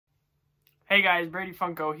Hey guys, Brady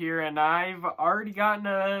Funko here, and I've already gotten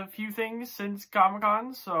a few things since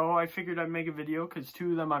Comic-Con, so I figured I'd make a video because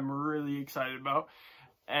two of them I'm really excited about,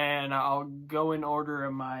 and I'll go in order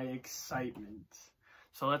of my excitement.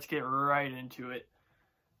 So let's get right into it.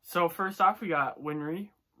 So first off, we got Winry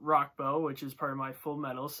Rock Bell, which is part of my Full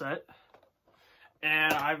Metal set,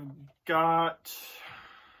 and I've got,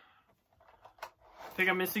 I think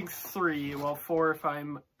I'm missing 3, well 4 if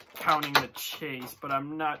I'm counting the chase, but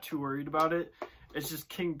I'm not too worried about it. It's just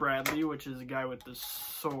King Bradley, which is a guy with the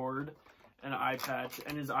sword and an eye patch,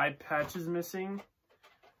 and his eye patch is missing.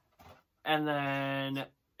 And then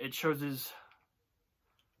it shows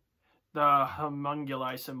the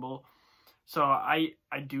homunculi symbol. So I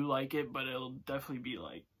do like it, but it'll definitely be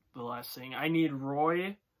like the last thing. I need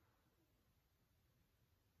Roy,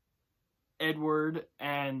 Edward,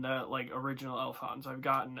 and the original Alphonse. I've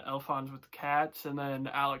gotten Alphonse with the cats, and then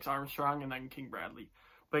Alex Armstrong, and then King Bradley.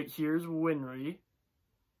 But here's Winry.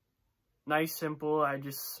 Nice, simple.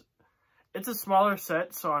 It's a smaller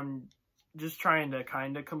set, so I'm just trying to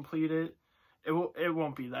kind of complete it. It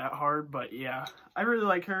won't be that hard, but yeah, I really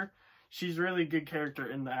like her. She's a really good character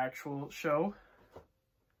in the actual show.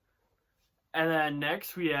 And then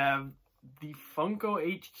next we have the Funko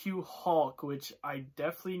HQ Hulk, which I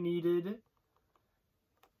definitely needed.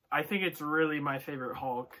 I think it's really my favorite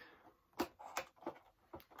Hulk.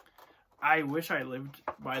 I wish I lived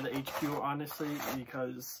by the HQ, honestly,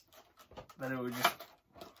 because then it would just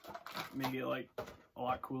make it a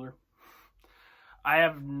lot cooler. I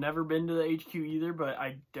have never been to the HQ either, but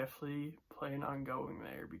I definitely plan on going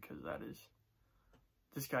there because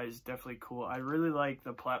this guy is definitely cool. I really like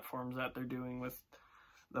the platforms that they're doing with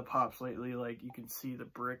the pops lately. Like, you can see the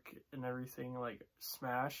brick and everything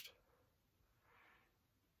smashed.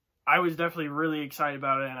 I was definitely really excited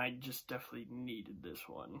about it, and I just definitely needed this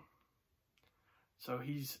one. So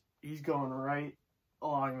he's going right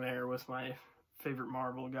along there with my favorite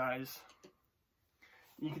Marvel guys.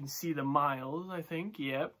 You can see the miles, I think.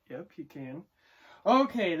 Yep, you can.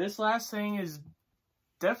 Okay, this last thing is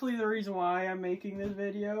definitely the reason why I'm making this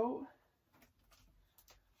video.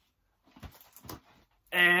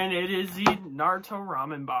 And it is the Naruto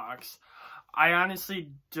ramen box. I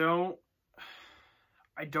honestly don't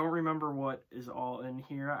remember what is all in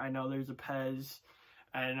here. I know there's a Pez,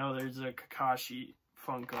 and I know there's a Kakashi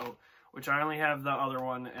Funko, which I only have the other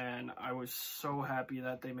one, and I was so happy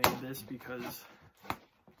that they made this because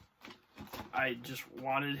I just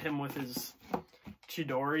wanted him with his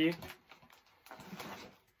Chidori.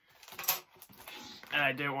 And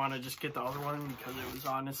I didn't want to just get the other one because it was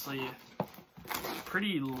honestly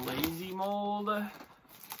pretty lazy mold.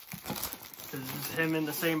 Because it's him in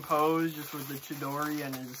the same pose, just with the Chidori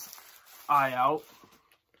and his eye out.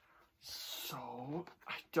 So,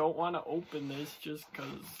 I don't want to open this just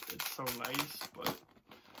because it's so nice, but...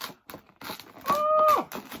 Oh!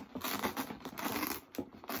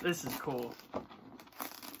 This is cool.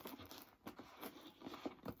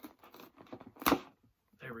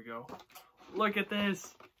 There we go. Look at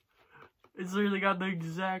this. It's literally got the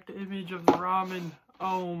exact image of the ramen.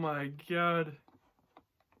 Oh my god.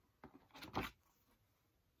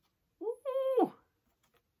 Woo!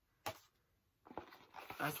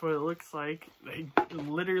 That's what it looks like. They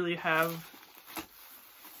literally have...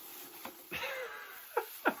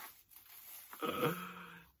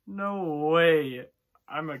 No way.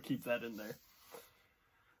 I'm gonna keep that in there.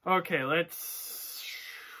 Okay, let's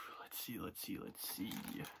see. Let's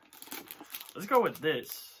go with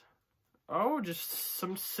this. Oh, just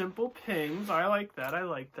some simple pins. I like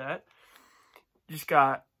that. Just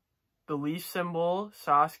got the leaf symbol,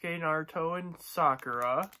 Sasuke, Naruto, and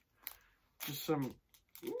Sakura. Just some,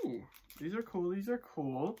 ooh, these are cool.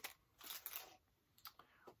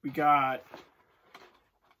 We got,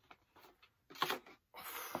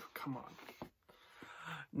 come on.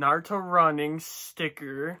 Naruto running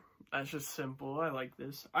sticker. That's just simple. I like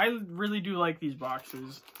this. I really do like these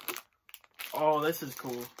boxes. Oh, this is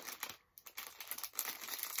cool.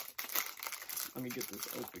 Let me get this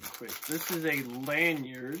open quick. This is a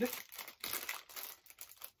lanyard.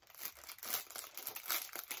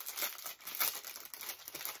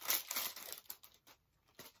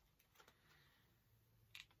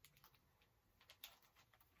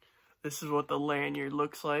 This is what the lanyard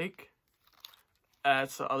looks like.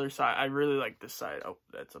 That's the other side. I really like this side. Oh,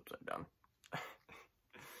 that's upside down.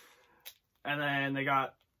 And then they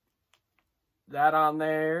got that on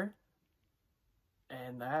there.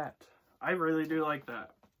 And that. I really do like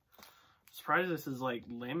that. Surprised this is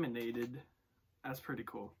laminated. That's pretty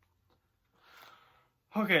cool.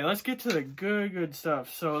 Okay, let's get to the good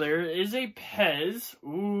stuff. So there is a Pez.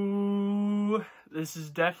 Ooh, this is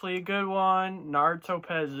definitely a good one. Naruto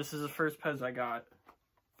Pez. This is the first Pez I got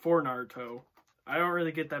for Naruto. I don't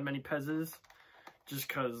really get that many Pezes just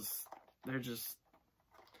because they're just,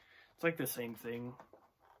 it's like the same thing.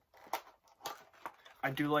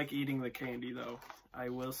 I do like eating the candy though. I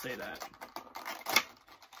will say that.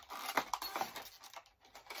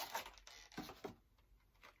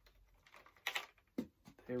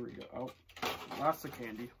 There we go. Oh, lots of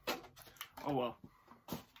candy. Oh well.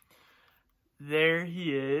 There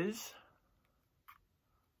he is.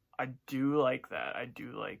 I do like that. I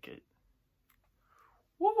do like it.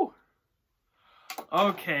 Woo!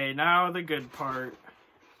 Okay, now the good part.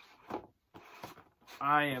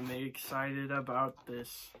 I am excited about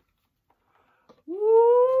this.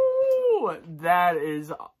 Woo! That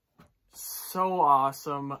is so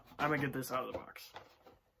awesome. I'm gonna get this out of the box.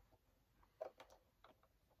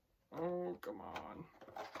 Oh, come on.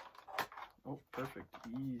 Oh, perfect.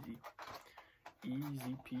 Easy.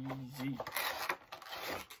 Easy peasy.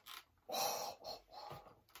 Oh,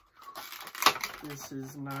 this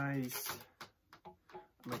is nice.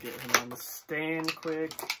 I'm gonna get him on the stand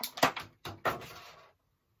quick.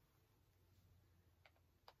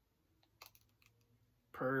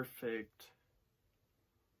 Perfect.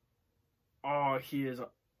 Oh, he is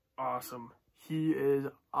awesome. He is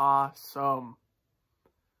awesome.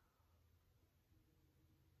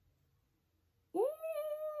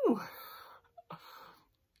 Ooh!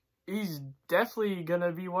 He's definitely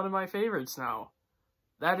gonna be one of my favorites now.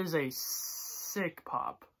 That is a sick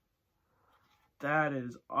pop. That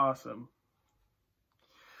is awesome.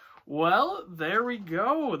 Well, there we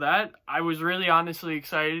go. I was really honestly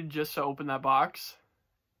excited just to open that box.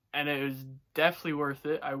 And it was definitely worth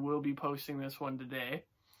it. I will be posting this one today.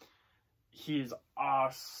 He is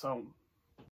awesome.